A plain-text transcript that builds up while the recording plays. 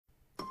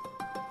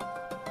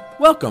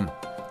Welcome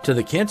to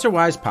the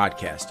CancerWise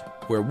podcast,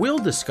 where we'll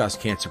discuss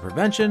cancer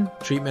prevention,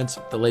 treatments,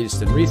 the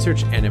latest in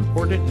research, and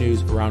important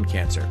news around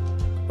cancer.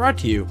 Brought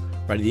to you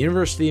by the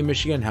University of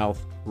Michigan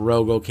Health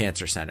Rogel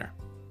Cancer Center.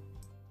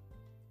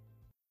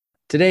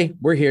 Today,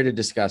 we're here to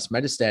discuss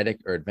metastatic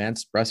or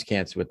advanced breast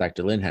cancer with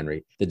Dr. Lynn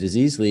Henry, the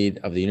disease lead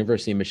of the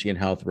University of Michigan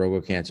Health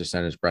Rogel Cancer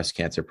Center's breast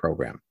cancer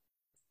program.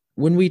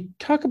 When we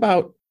talk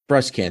about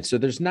breast cancer,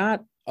 there's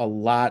not a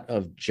lot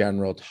of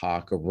general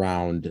talk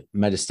around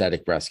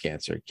metastatic breast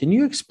cancer. Can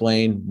you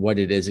explain what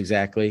it is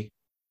exactly?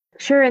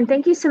 Sure, and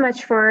thank you so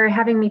much for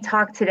having me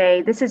talk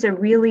today. This is a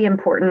really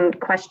important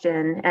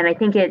question, and I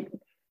think it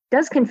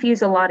does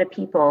confuse a lot of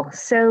people.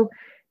 So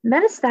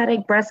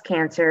metastatic breast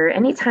cancer,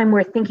 anytime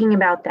we're thinking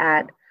about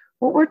that,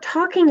 what we're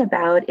talking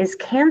about is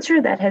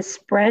cancer that has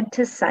spread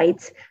to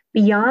sites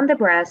beyond the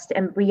breast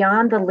and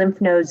beyond the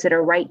lymph nodes that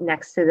are right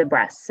next to the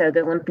breast. So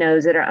the lymph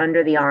nodes that are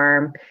under the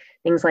arm,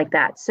 things like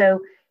that. So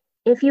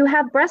if you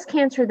have breast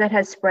cancer that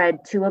has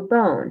spread to a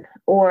bone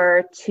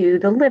or to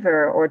the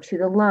liver or to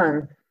the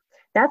lung,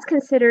 that's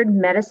considered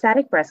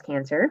metastatic breast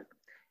cancer.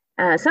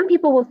 Some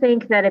people will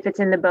think that if it's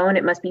in the bone,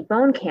 it must be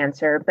bone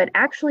cancer. But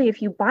actually, if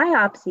you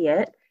biopsy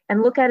it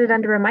and look at it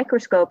under a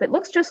microscope, it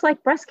looks just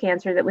like breast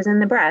cancer that was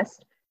in the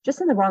breast, just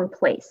in the wrong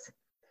place.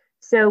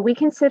 So we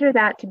consider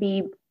that to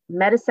be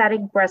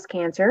metastatic breast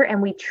cancer,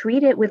 and we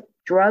treat it with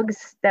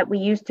drugs that we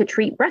use to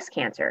treat breast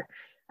cancer,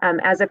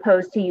 as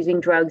opposed to using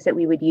drugs that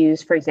we would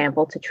use, for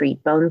example, to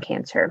treat bone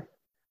cancer.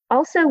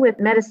 Also with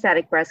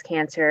metastatic breast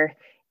cancer,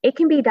 it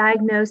can be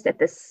diagnosed at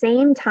the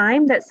same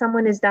time that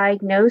someone is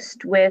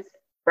diagnosed with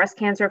breast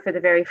cancer for the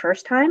very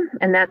first time,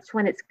 and that's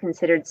when it's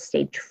considered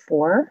stage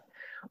 4,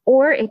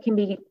 or it can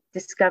be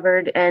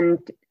discovered and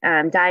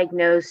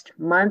diagnosed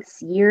months,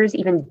 years,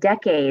 even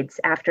decades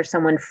after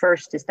someone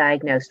first is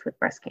diagnosed with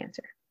breast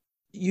cancer.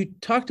 You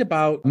talked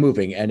about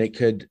moving, and it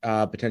could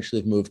potentially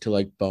have moved to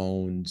like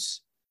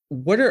bones.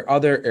 What are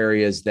other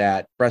areas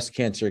that breast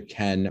cancer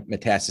can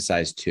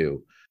metastasize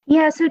to?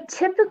 Yeah, so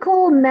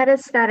typical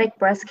metastatic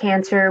breast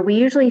cancer, we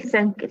usually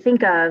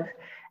think of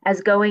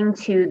as going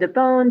to the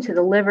bone, to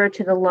the liver,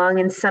 to the lung,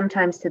 and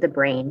sometimes to the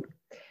brain.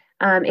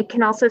 It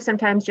can also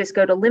sometimes just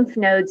go to lymph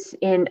nodes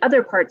in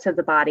other parts of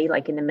the body,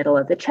 like in the middle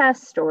of the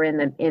chest or in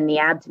the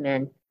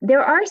abdomen.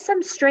 There are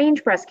some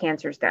strange breast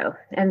cancers, though,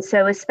 and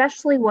so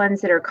especially ones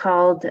that are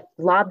called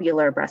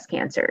lobular breast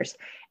cancers.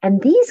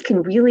 And these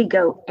can really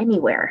go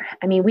anywhere.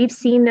 I mean, we've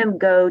seen them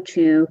go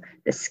to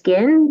the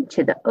skin,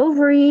 to the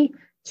ovary,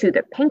 to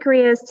the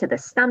pancreas, to the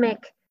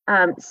stomach.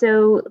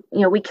 So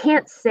we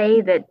can't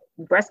say that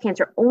breast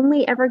cancer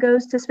only ever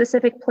goes to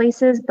specific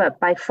places, but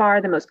by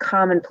far the most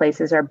common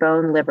places are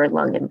bone, liver,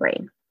 lung, and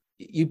brain.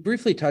 You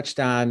briefly touched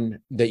on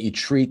that you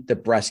treat the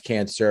breast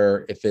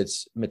cancer if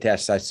it's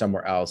metastasized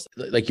somewhere else,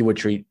 like you would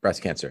treat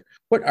breast cancer.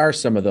 What are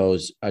some of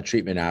those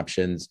treatment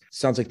options?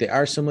 Sounds like they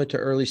are similar to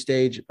early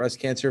stage breast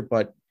cancer,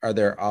 but are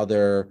there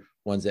other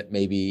ones that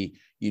maybe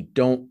you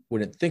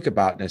wouldn't think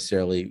about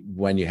necessarily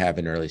when you have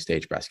an early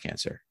stage breast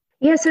cancer?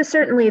 Yeah, so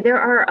certainly there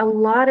are a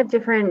lot of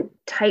different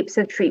types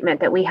of treatment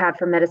that we have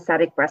for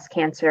metastatic breast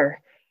cancer.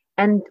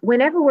 And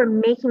whenever we're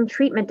making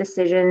treatment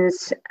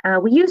decisions,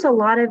 we use a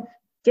lot of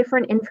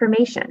different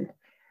information.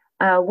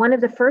 One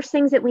of the first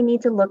things that we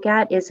need to look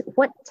at is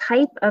what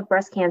type of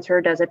breast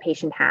cancer does a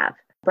patient have?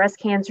 Breast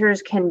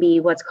cancers can be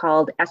what's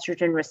called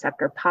estrogen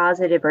receptor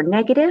positive or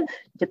negative,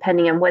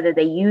 depending on whether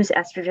they use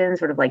estrogen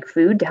sort of like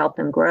food to help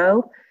them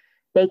grow.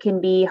 They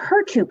can be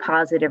HER2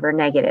 positive or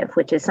negative,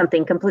 which is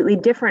something completely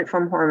different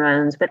from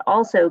hormones, but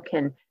also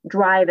can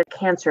drive a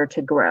cancer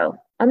to grow.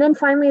 And then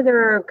finally,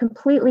 there are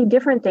completely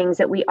different things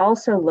that we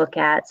also look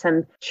at,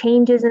 some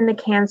changes in the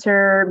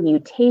cancer,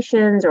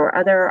 mutations, or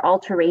other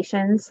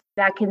alterations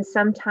that can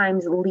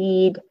sometimes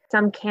lead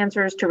some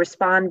cancers to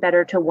respond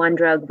better to one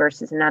drug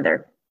versus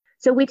another.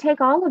 So we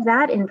take all of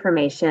that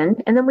information,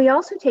 and then we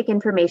also take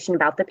information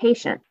about the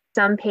patient.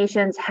 Some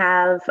patients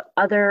have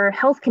other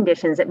health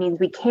conditions. That means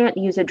we can't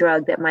use a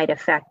drug that might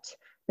affect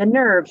the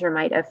nerves or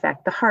might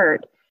affect the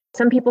heart.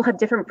 Some people have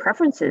different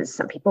preferences.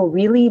 Some people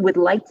really would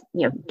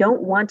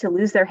don't want to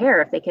lose their hair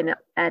if they can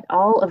at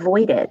all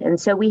avoid it. And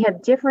so we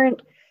have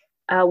different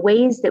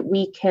ways that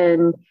we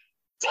can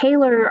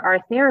tailor our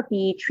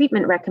therapy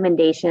treatment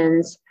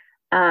recommendations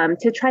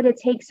to try to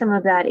take some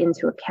of that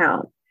into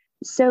account.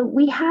 So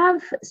we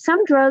have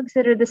some drugs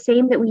that are the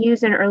same that we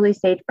use in early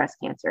stage breast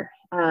cancer.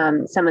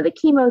 Some of the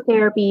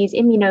chemotherapies,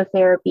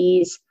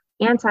 immunotherapies,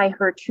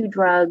 anti-HER2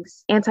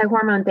 drugs,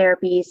 anti-hormone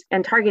therapies,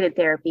 and targeted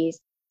therapies.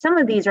 Some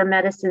of these are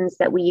medicines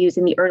that we use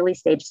in the early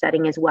stage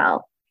setting as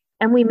well.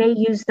 And we may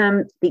use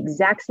them the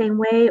exact same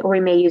way, or we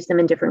may use them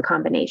in different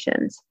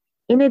combinations.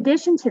 In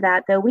addition to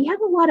that, though, we have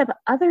a lot of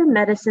other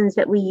medicines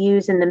that we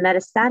use in the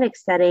metastatic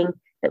setting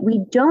that we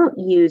don't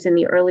use in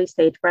the early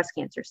stage breast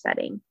cancer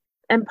setting.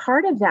 And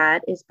part of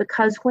that is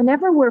because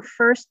whenever we're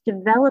first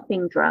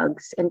developing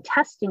drugs and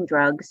testing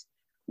drugs,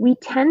 we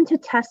tend to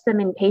test them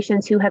in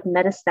patients who have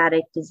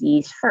metastatic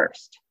disease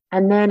first.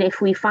 And then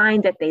if we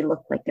find that they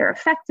look like they're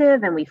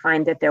effective and we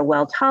find that they're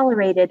well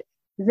tolerated,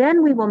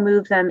 Then we will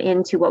move them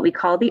into what we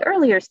call the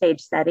earlier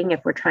stage setting if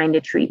we're trying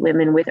to treat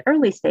women with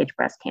early stage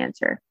breast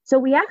cancer. So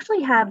we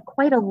actually have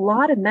quite a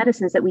lot of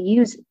medicines that we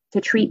use to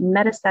treat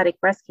metastatic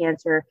breast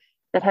cancer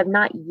that have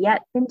not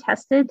yet been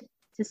tested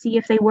to see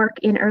if they work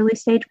in early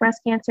stage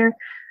breast cancer.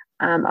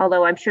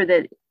 Although I'm sure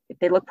that if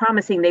they look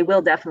promising, they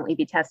will definitely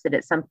be tested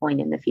at some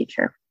point in the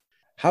future.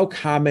 How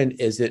common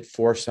is it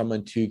for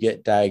someone to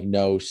get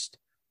diagnosed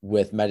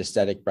with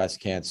metastatic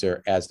breast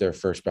cancer as their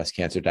first breast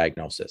cancer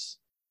diagnosis?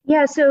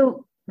 Yeah,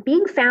 so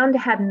being found to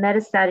have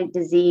metastatic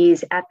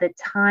disease at the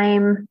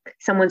time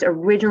someone's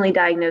originally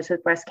diagnosed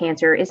with breast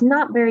cancer is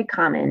not very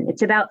common.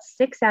 It's about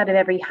 6 out of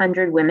every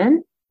 100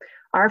 women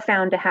are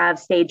found to have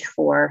stage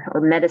 4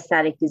 or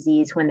metastatic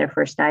disease when they're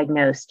first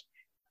diagnosed.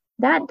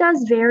 That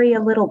does vary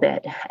a little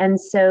bit. And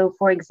so,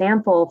 for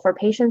example, for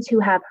patients who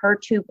have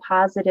HER2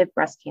 positive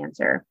breast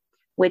cancer,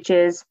 which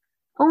is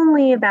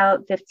only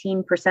about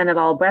 15% of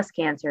all breast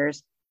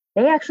cancers,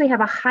 they actually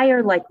have a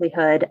higher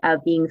likelihood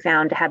of being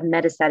found to have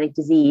metastatic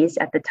disease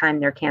at the time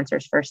their cancer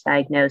is first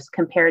diagnosed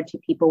compared to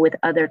people with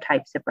other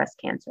types of breast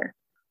cancer.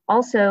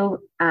 Also,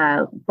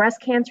 breast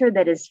cancer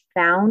that is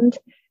found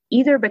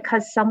either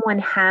because someone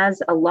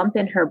has a lump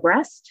in her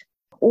breast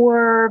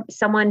or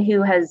someone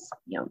who has,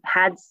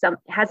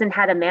 hasn't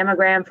had a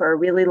mammogram for a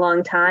really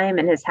long time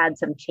and has had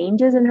some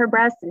changes in her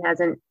breast and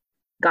hasn't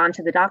gone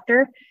to the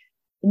doctor.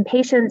 In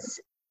patients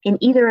in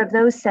either of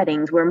those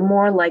settings, we're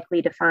more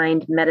likely to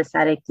find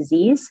metastatic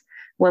disease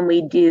when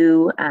we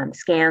do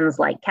scans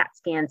like CAT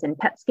scans and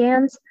PET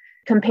scans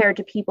compared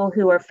to people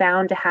who are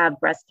found to have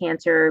breast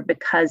cancer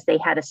because they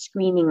had a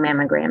screening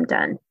mammogram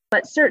done.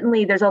 But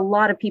certainly there's a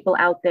lot of people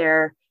out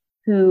there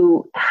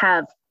who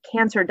have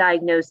cancer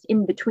diagnosed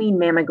in between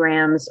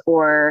mammograms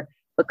or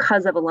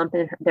because of a lump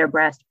in their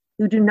breast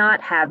who do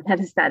not have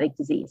metastatic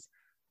disease.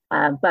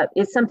 But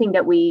it's something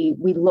that we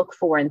look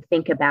for and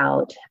think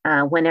about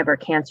whenever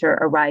cancer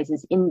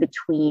arises in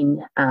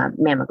between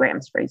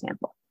mammograms, for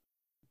example.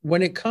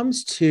 When it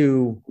comes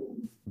to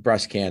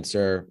breast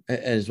cancer,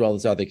 as well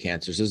as other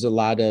cancers, there's a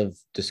lot of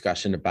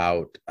discussion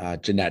about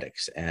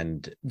genetics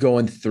and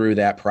going through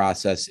that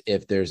process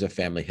if there's a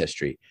family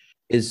history.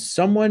 Is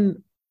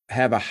someone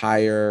have a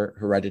higher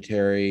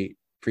hereditary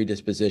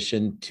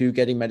predisposition to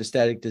getting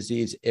metastatic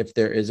disease if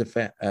there is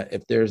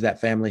if there's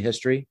that family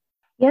history?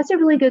 Yeah, that's a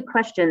really good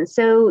question.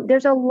 So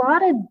there's a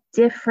lot of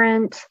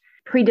different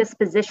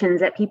predispositions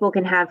that people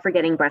can have for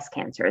getting breast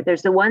cancer.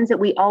 There's the ones that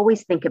we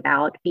always think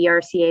about,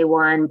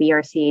 BRCA1,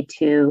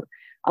 BRCA2,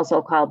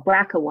 also called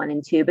BRCA1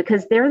 and 2,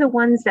 because they're the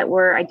ones that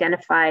were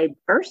identified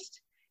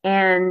first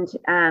and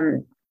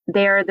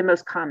they're the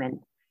most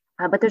common.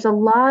 But there's a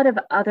lot of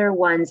other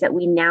ones that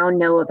we now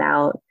know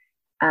about,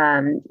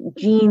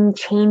 gene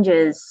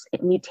changes,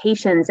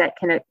 mutations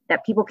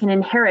that people can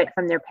inherit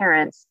from their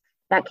parents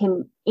that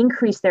can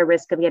increase their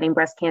risk of getting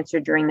breast cancer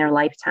during their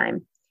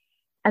lifetime.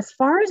 As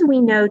far as we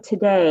know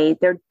today,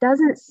 there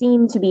doesn't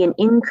seem to be an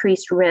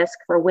increased risk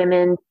for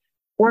women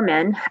or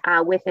men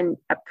with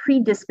a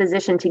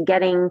predisposition to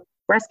getting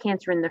breast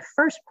cancer in the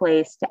first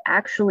place to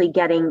actually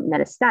getting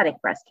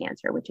metastatic breast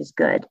cancer, which is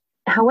good.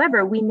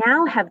 However, we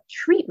now have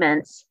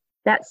treatments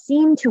that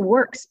seem to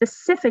work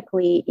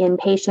specifically in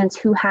patients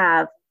who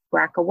have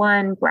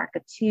BRCA1,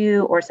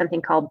 BRCA2, or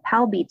something called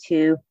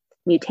PALB2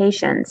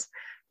 mutations.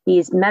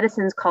 These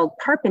medicines called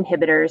PARP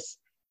inhibitors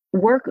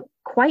work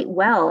quite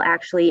well,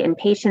 actually, in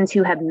patients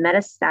who have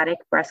metastatic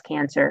breast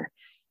cancer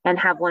and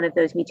have one of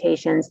those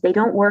mutations. They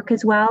don't work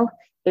as well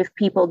if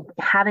people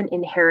haven't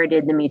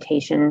inherited the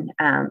mutation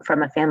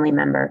from a family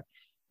member.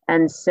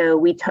 And so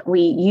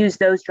we use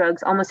those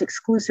drugs almost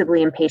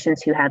exclusively in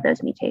patients who have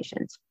those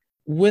mutations.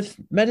 With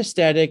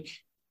metastatic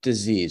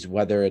disease,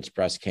 whether it's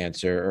breast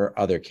cancer or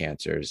other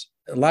cancers,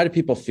 a lot of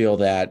people feel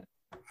that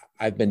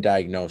I've been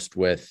diagnosed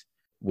with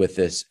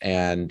this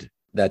and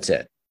that's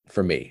it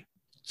for me.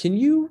 Can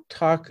you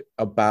talk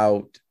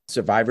about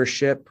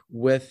survivorship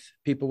with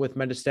people with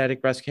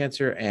metastatic breast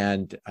cancer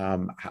and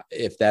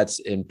if that's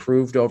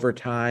improved over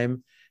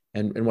time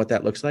and what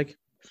that looks like?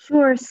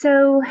 Sure.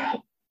 So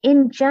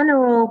in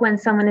general, when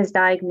someone is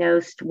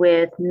diagnosed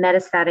with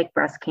metastatic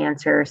breast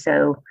cancer,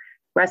 so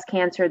breast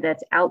cancer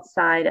that's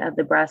outside of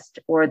the breast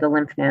or the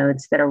lymph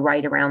nodes that are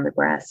right around the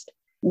breast,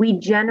 we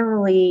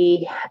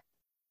generally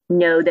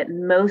know that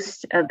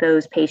most of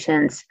those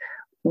patients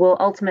will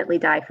ultimately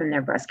die from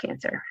their breast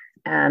cancer.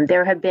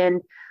 There have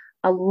been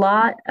a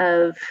lot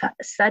of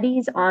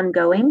studies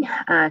ongoing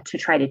to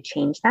try to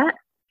change that.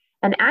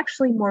 And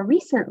actually, more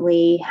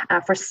recently,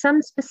 for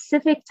some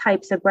specific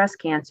types of breast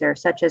cancer,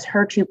 such as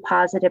HER2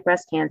 positive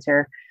breast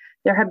cancer,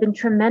 there have been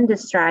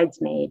tremendous strides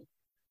made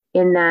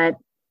in that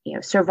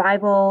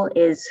survival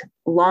is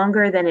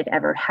longer than it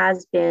ever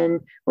has been.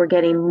 We're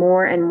getting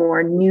more and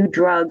more new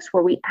drugs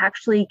where we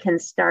actually can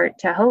start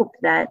to hope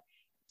that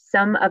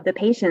some of the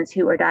patients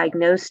who are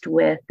diagnosed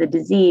with the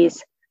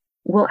disease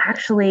will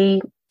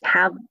actually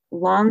have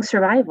long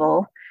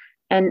survival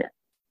and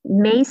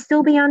may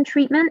still be on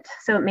treatment.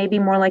 So it may be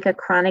more like a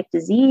chronic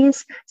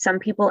disease. Some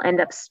people end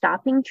up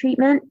stopping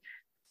treatment.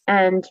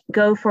 and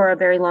go for a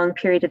very long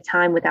period of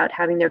time without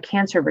having their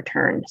cancer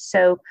return.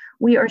 So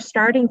we are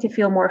starting to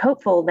feel more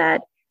hopeful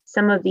that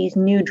some of these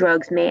new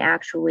drugs may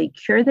actually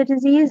cure the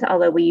disease,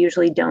 although we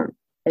usually don't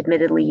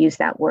admittedly use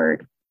that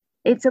word.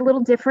 It's a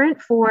little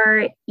different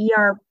for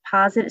ER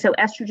positive, so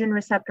estrogen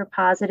receptor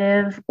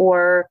positive,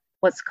 or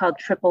what's called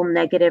triple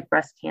negative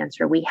breast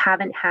cancer. We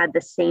haven't had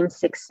the same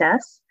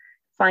success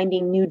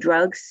finding new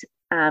drugs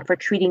for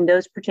treating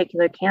those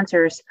particular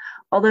cancers,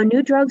 although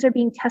new drugs are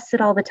being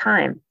tested all the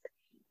time.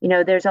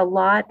 There's a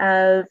lot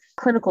of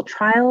clinical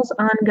trials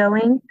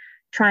ongoing,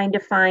 trying to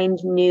find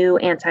new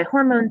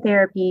anti-hormone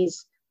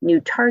therapies, new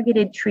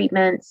targeted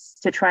treatments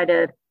to try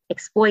to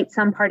exploit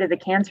some part of the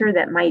cancer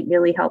that might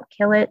really help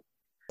kill it.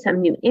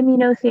 Some new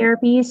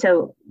immunotherapy,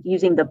 so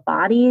using the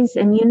body's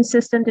immune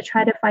system to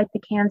try to fight the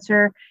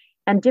cancer,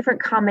 and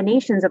different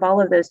combinations of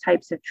all of those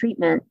types of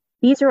treatment.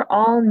 These are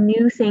all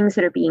new things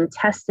that are being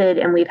tested,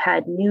 and we've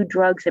had new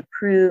drugs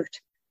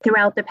approved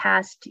throughout the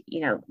past,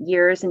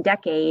 years and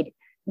decade,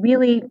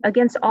 really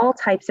against all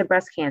types of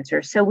breast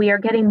cancer. So we are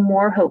getting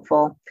more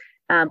hopeful,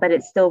 but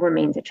it still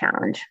remains a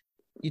challenge.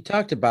 You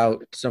talked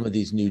about some of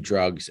these new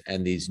drugs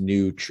and these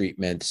new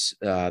treatments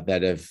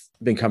that have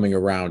been coming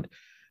around.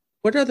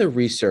 What other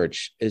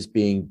research is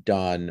being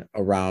done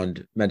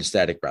around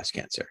metastatic breast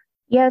cancer?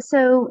 Yeah,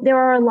 so there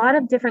are a lot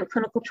of different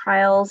clinical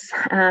trials,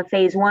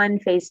 phase 1,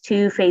 phase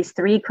 2, phase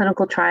 3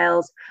 clinical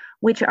trials,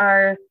 which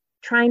are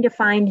trying to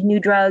find new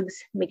drugs,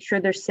 make sure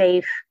they're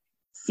safe,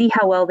 see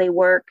how well they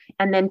work,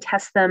 and then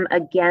test them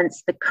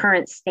against the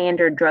current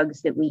standard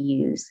drugs that we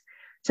use.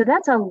 So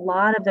that's a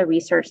lot of the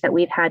research that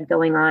we've had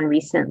going on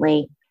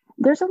recently.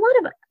 There's a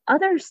lot of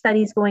other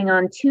studies going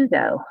on too,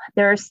 though.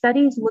 There are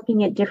studies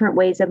looking at different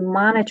ways of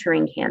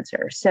monitoring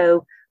cancer.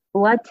 So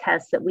blood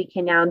tests that we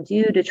can now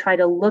do to try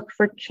to look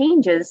for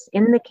changes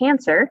in the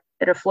cancer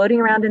that are floating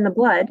around in the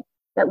blood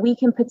that we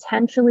can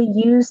potentially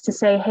use to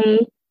say,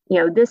 hey,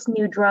 this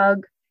new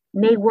drug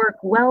may work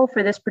well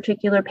for this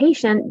particular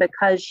patient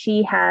because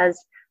she has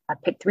a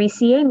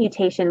PIK3CA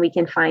mutation we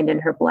can find in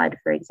her blood,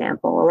 for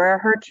example, or a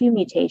HER2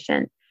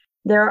 mutation.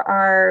 There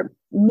are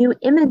new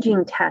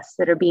imaging tests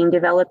that are being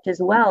developed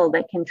as well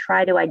that can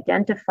try to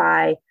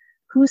identify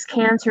whose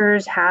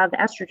cancers have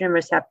estrogen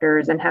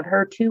receptors and have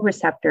HER2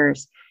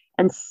 receptors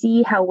and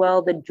see how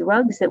well the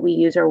drugs that we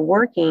use are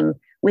working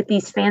with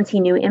these fancy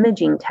new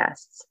imaging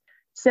tests.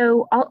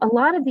 So a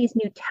lot of these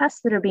new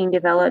tests that are being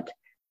developed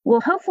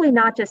will hopefully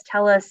not just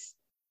tell us,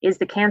 is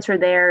the cancer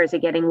there? Is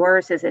it getting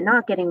worse? Is it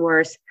not getting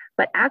worse?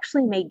 But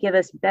actually may give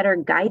us better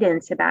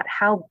guidance about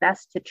how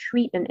best to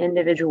treat an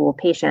individual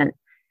patient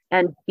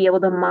and be able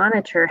to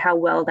monitor how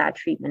well that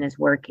treatment is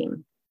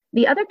working.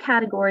 The other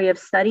category of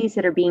studies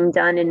that are being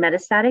done in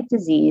metastatic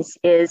disease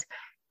is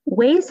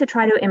ways to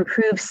try to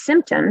improve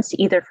symptoms,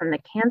 either from the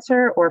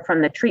cancer or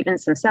from the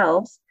treatments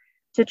themselves,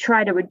 to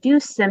try to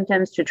reduce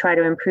symptoms, to try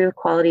to improve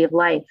quality of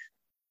life.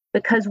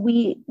 Because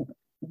we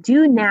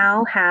do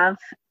now have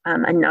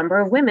a number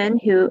of women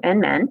and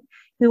men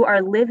who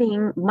are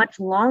living much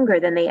longer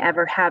than they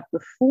ever have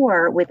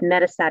before with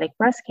metastatic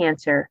breast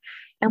cancer.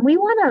 And we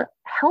want to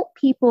help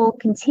people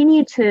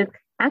continue to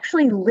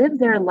actually live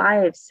their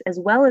lives as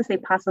well as they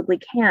possibly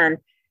can,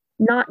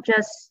 not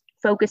just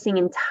focusing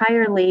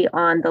entirely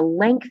on the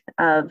length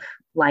of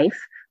life,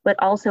 but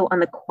also on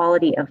the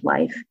quality of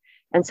life.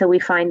 And so we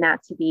find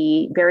that to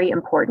be very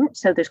important.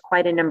 So there's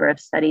quite a number of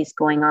studies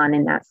going on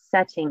in that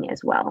setting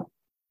as well.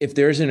 If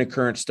there isn't a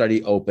current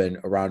study open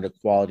around a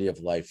quality of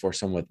life for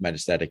someone with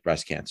metastatic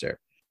breast cancer,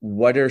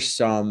 what are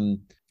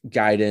some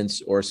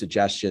guidance or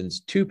suggestions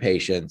to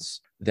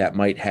patients that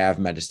might have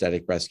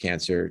metastatic breast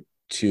cancer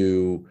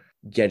to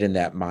get in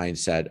that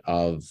mindset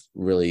of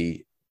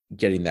really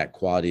getting that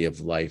quality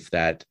of life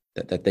that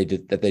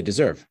they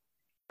deserve?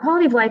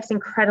 Quality of life is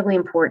incredibly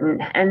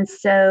important. And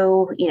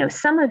so,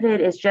 some of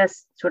it is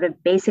just sort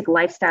of basic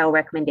lifestyle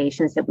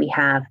recommendations that we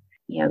have,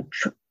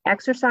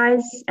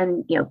 exercise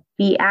and,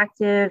 be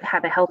active,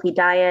 have a healthy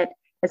diet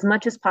as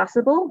much as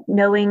possible,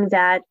 knowing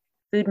that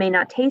food may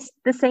not taste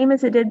the same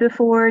as it did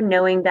before,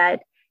 knowing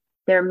that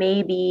there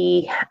may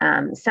be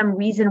some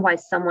reason why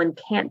someone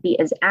can't be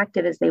as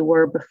active as they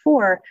were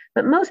before,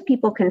 but most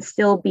people can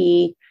still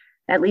be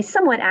at least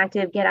somewhat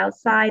active, get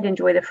outside,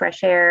 enjoy the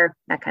fresh air,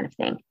 that kind of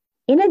thing.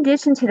 In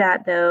addition to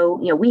that, though,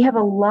 we have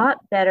a lot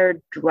better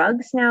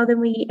drugs now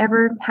than we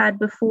ever had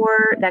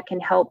before that can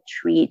help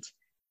treat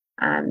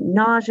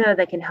nausea,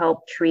 that can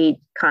help treat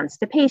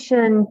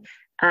constipation,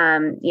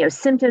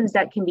 symptoms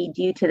that can be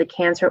due to the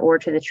cancer or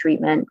to the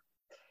treatment.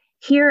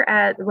 Here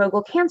at the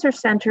Rogel Cancer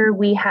Center,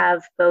 we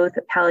have both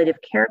a palliative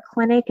care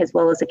clinic as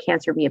well as a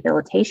cancer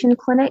rehabilitation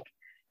clinic.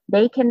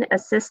 They can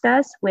assist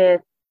us with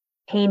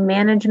pain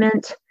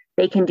management.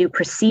 They can do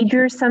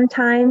procedures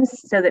sometimes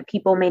so that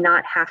people may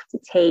not have to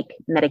take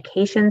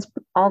medications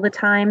all the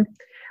time.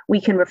 We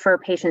can refer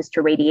patients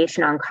to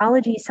radiation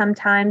oncology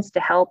sometimes to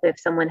help if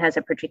someone has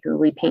a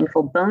particularly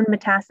painful bone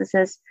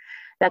metastasis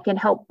that can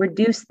help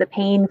reduce the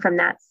pain from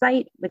that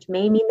site, which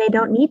may mean they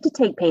don't need to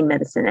take pain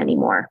medicine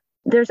anymore.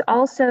 There's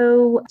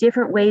also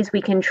different ways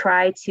we can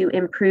try to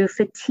improve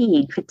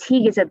fatigue.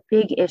 Fatigue is a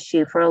big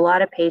issue for a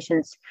lot of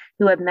patients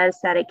who have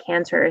metastatic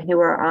cancer and who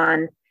are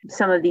on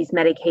some of these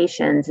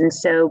medications. And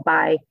so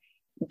by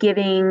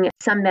giving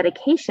some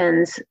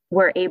medications,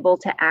 we're able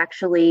to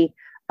actually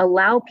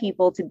allow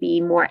people to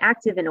be more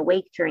active and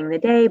awake during the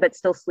day, but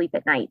still sleep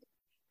at night.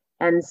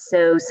 And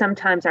so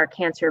sometimes our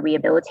cancer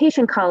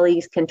rehabilitation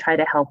colleagues can try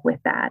to help with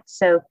that.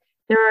 So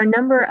there are a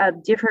number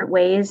of different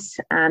ways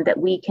that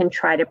we can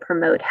try to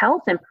promote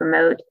health and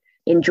promote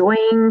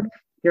enjoying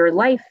your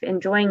life,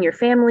 enjoying your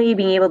family,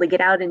 being able to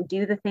get out and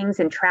do the things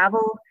and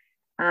travel,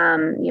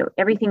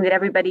 everything that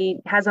everybody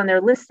has on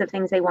their list of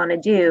things they want to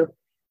do,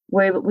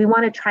 where we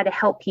want to try to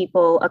help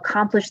people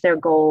accomplish their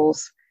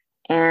goals.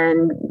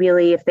 And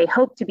really, if they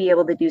hope to be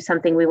able to do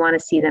something, we want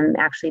to see them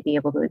actually be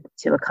able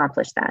to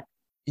accomplish that.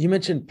 You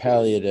mentioned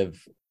palliative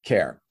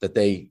care, that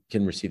they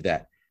can receive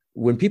that.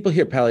 When people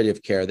hear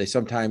palliative care, they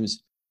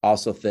sometimes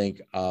also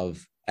think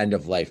of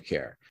end-of-life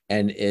care.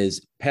 And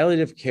is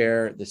palliative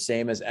care the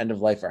same as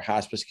end-of-life or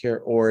hospice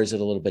care, or is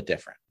it a little bit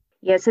different?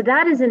 Yeah, so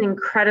that is an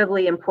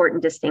incredibly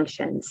important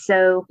distinction.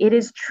 So it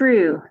is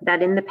true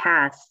that in the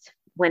past,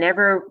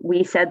 whenever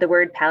we said the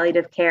word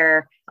palliative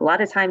care, a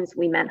lot of times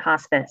we meant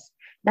hospice.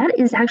 That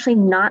is actually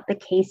not the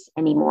case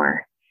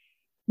anymore.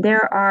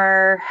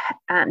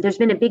 There's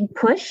been a big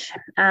push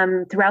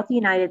throughout the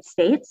United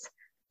States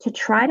to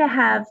try to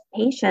have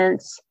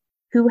patients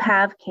who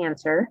have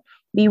cancer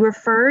be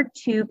referred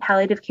to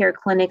palliative care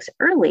clinics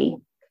early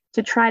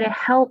to try to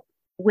help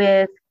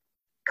with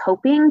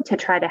coping, to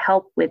try to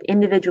help with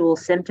individual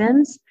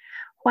symptoms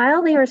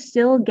while they are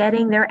still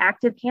getting their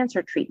active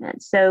cancer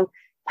treatment. So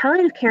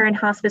palliative care and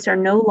hospice are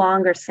no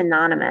longer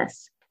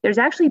synonymous. There's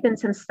actually been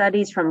some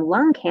studies from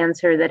lung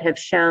cancer that have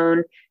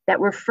shown that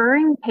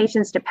referring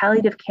patients to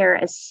palliative care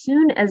as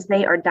soon as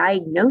they are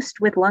diagnosed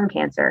with lung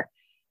cancer,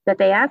 that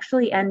they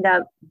actually end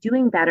up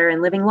doing better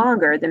and living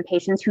longer than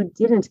patients who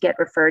didn't get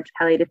referred to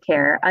palliative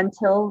care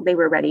until they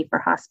were ready for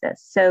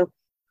hospice. So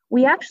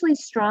we actually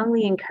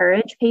strongly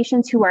encourage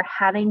patients who are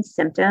having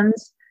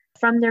symptoms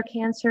from their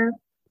cancer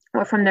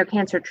or from their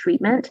cancer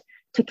treatment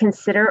to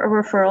consider a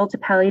referral to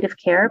palliative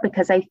care,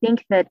 because I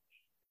think that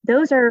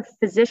those are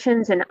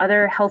physicians and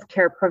other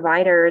healthcare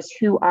providers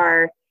who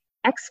are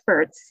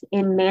experts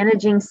in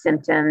managing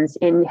symptoms,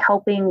 in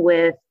helping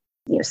with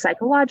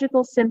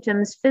psychological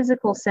symptoms,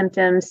 physical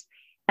symptoms,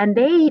 and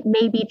they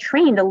may be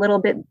trained a little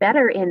bit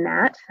better in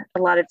that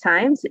a lot of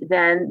times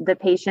than the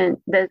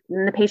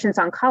patient's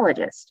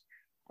oncologist.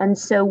 And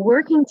so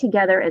working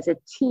together as a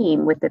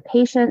team with the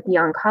patient, the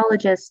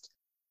oncologist,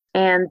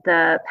 and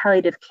the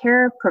palliative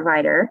care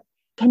provider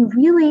can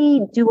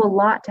really do a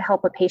lot to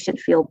help a patient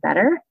feel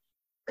better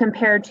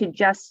compared to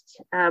just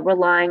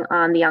relying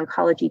on the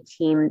oncology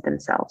team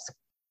themselves.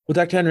 Well,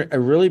 Dr. Henry, I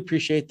really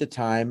appreciate the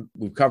time.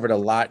 We've covered a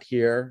lot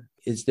here.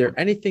 Is there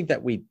anything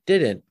that we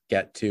didn't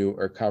get to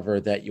or cover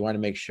that you want to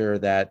make sure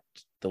that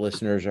the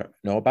listeners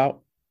know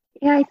about?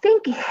 Yeah, I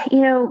think,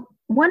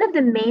 one of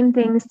the main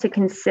things to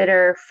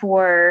consider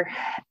for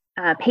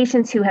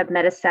patients who have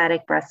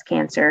metastatic breast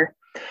cancer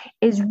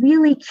is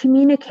really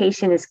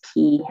communication is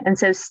key. And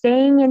so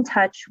staying in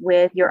touch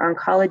with your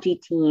oncology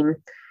team,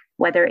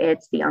 whether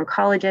it's the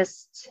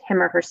oncologist,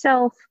 him or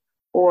herself,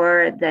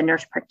 or the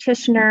nurse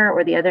practitioner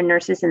or the other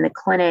nurses in the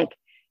clinic,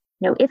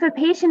 if a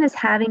patient is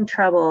having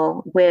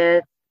trouble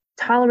with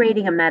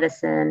tolerating a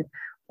medicine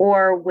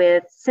or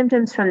with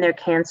symptoms from their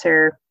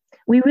cancer,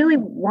 we really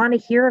want to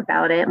hear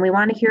about it, and we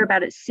want to hear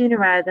about it sooner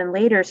rather than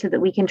later so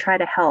that we can try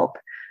to help.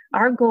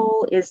 Our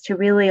goal is to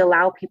really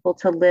allow people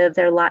to live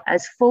their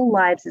as full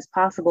lives as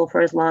possible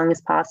for as long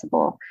as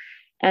possible.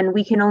 And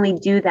we can only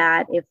do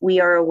that if we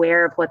are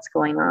aware of what's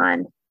going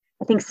on.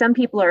 I think some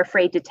people are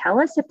afraid to tell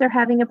us if they're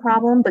having a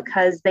problem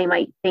because they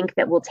might think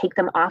that we'll take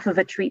them off of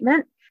a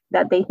treatment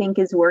that they think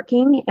is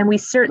working. And we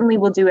certainly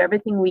will do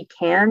everything we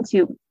can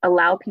to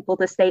allow people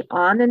to stay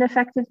on an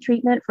effective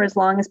treatment for as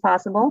long as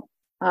possible.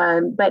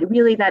 But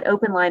really that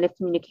open line of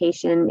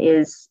communication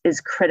is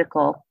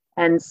critical.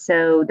 And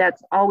so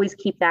that's always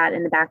keep that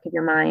in the back of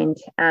your mind,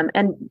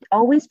 and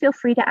always feel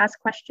free to ask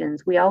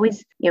questions. We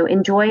always,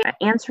 enjoy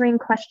answering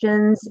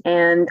questions,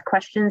 and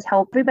questions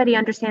help everybody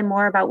understand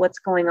more about what's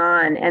going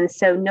on. And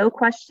so no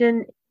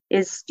question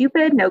is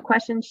stupid. No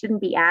question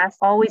shouldn't be asked.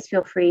 Always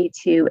feel free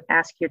to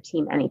ask your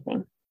team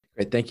anything.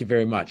 Great. Thank you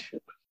very much.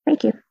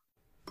 Thank you.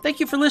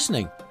 Thank you for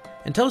listening,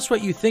 and tell us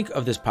what you think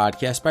of this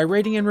podcast by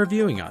rating and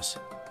reviewing us.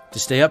 To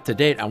stay up to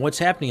date on what's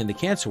happening in the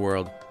cancer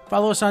world,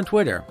 follow us on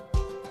Twitter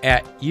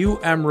at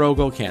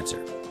Rogel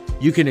Cancer.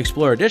 You can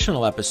explore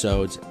additional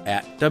episodes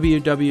at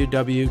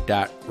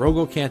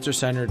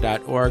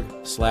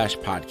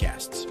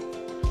www.rogelcancercenter.org/podcasts.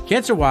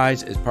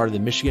 CancerWise is part of the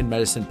Michigan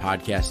Medicine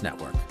Podcast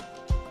Network.